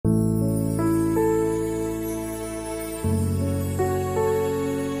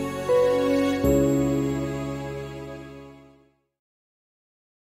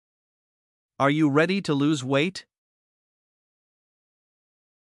Are you ready to lose weight?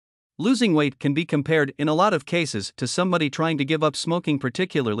 Losing weight can be compared, in a lot of cases, to somebody trying to give up smoking,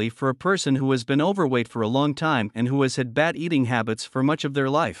 particularly for a person who has been overweight for a long time and who has had bad eating habits for much of their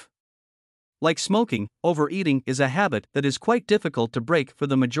life. Like smoking, overeating is a habit that is quite difficult to break for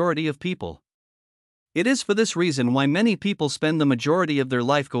the majority of people. It is for this reason why many people spend the majority of their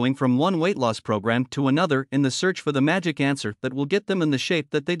life going from one weight loss program to another in the search for the magic answer that will get them in the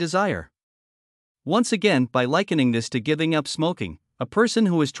shape that they desire. Once again, by likening this to giving up smoking, a person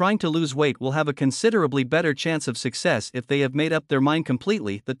who is trying to lose weight will have a considerably better chance of success if they have made up their mind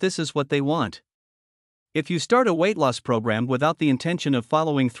completely that this is what they want. If you start a weight loss program without the intention of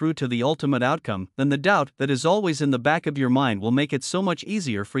following through to the ultimate outcome, then the doubt that is always in the back of your mind will make it so much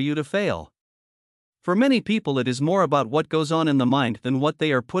easier for you to fail. For many people, it is more about what goes on in the mind than what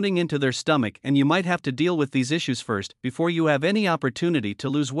they are putting into their stomach, and you might have to deal with these issues first before you have any opportunity to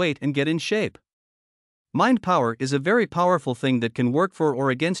lose weight and get in shape. Mind power is a very powerful thing that can work for or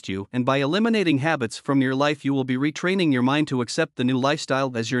against you, and by eliminating habits from your life, you will be retraining your mind to accept the new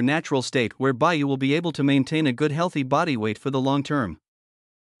lifestyle as your natural state, whereby you will be able to maintain a good, healthy body weight for the long term.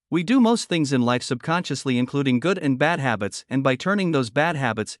 We do most things in life subconsciously, including good and bad habits, and by turning those bad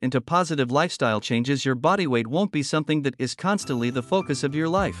habits into positive lifestyle changes, your body weight won't be something that is constantly the focus of your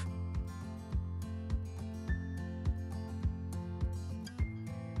life.